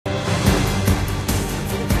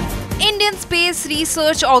Indian Space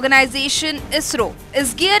Research Organization ISRO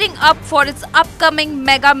is gearing up for its upcoming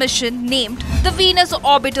mega mission named the Venus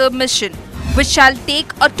Orbiter mission, which shall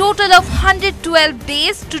take a total of 112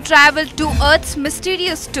 days to travel to Earth's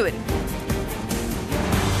mysterious twin.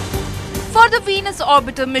 For the Venus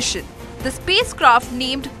Orbiter mission, the spacecraft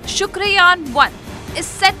named Shukrayaan-1 is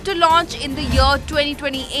set to launch in the year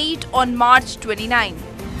 2028 on March 29.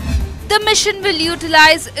 The mission will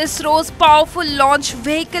utilize ISRO's powerful launch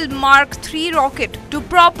vehicle Mark III rocket to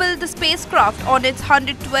propel the spacecraft on its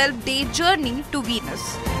 112-day journey to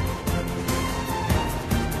Venus.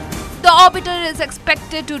 The orbiter is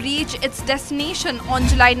expected to reach its destination on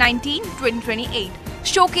July 19, 2028,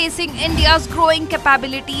 showcasing India's growing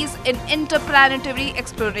capabilities in interplanetary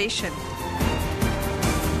exploration.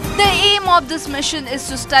 The aim of this mission is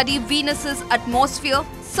to study Venus's atmosphere,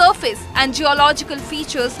 surface and geological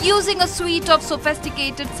features using a suite of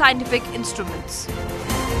sophisticated scientific instruments.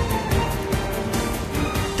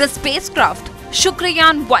 The spacecraft,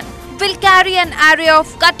 Shukrayaan-1, will carry an array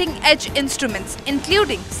of cutting-edge instruments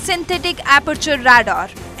including synthetic aperture radar,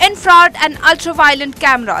 infrared and ultraviolet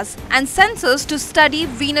cameras and sensors to study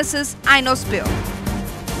Venus's ionosphere.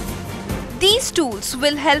 These tools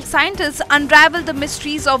will help scientists unravel the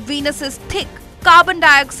mysteries of Venus's thick, carbon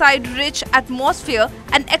dioxide-rich atmosphere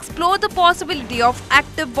and explore the possibility of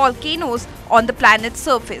active volcanoes on the planet's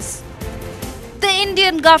surface. The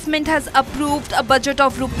Indian government has approved a budget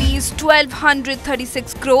of Rs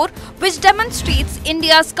 1,236 crore, which demonstrates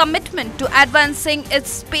India's commitment to advancing its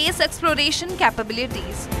space exploration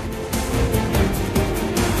capabilities.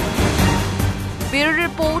 Bureau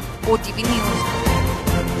Report, OTV News.